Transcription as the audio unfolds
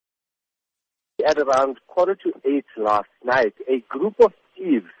At around 7:45 last night, a group of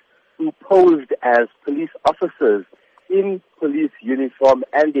thieves who posed as police officers in police uniform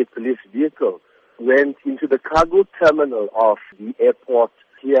and a police vehicle went into the cargo terminal of the airport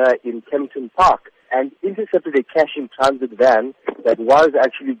here in Kempton Park and intercepted a cash-in-transit van that was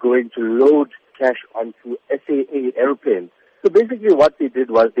actually going to load cash onto SAA airplanes. So basically what they did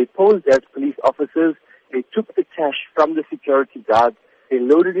was they posed as police officers, they took the cash from the security guards, they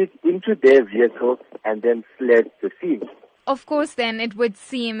loaded it into their vehicle and then fled the scene. Of course, then, it would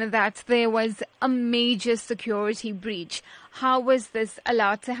seem that there was a major security breach. How was this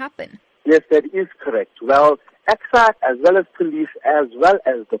allowed to happen? Yes, that is correct. Well, AXA, as well as police, as well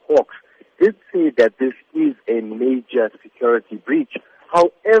as the Hawks, did say that this is a major security breach.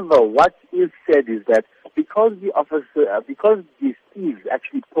 However, what is said is that because these thieves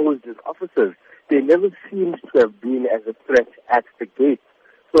actually posed as officers, they never seemed to have been as a threat at the gate.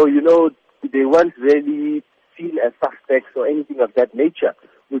 So, they weren't really seen as suspects or anything of that nature,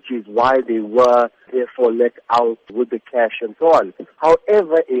 which is why they were therefore let out with the cash and so on.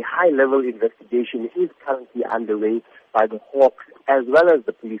 However, a high-level investigation is currently underway by the Hawks as well as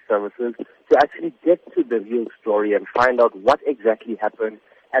the police services to actually get to the real story and find out what exactly happened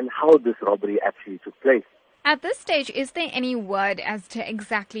and how this robbery actually took place. At this stage, is there any word as to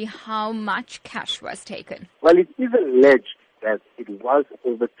exactly how much cash was taken? Well, it is alleged that it was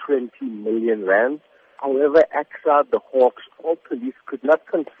over 20 million rands. However, AXA, the Hawks, or police could not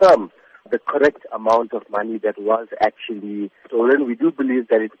confirm the correct amount of money that was actually stolen. We do believe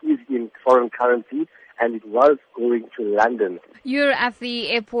that it is in foreign currency and it was going to London. You're at the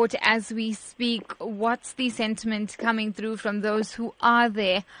airport as we speak. What's the sentiment coming through from those who are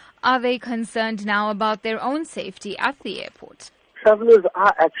there? Are they concerned now about their own safety at the airport? Travelers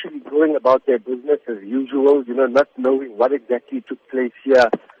are actually going about their business as usual, not knowing what exactly took place here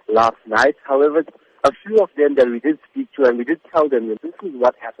last night. However, a few of them that we did speak to, and we did tell them that this is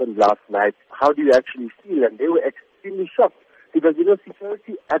what happened last night. How do you actually feel? And they were extremely shocked because,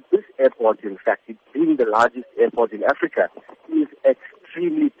 security at this airport, in fact, it being the largest airport in Africa, is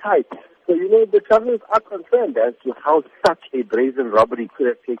extremely tight. So, the travelers are concerned as to how such a brazen robbery could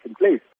have taken place.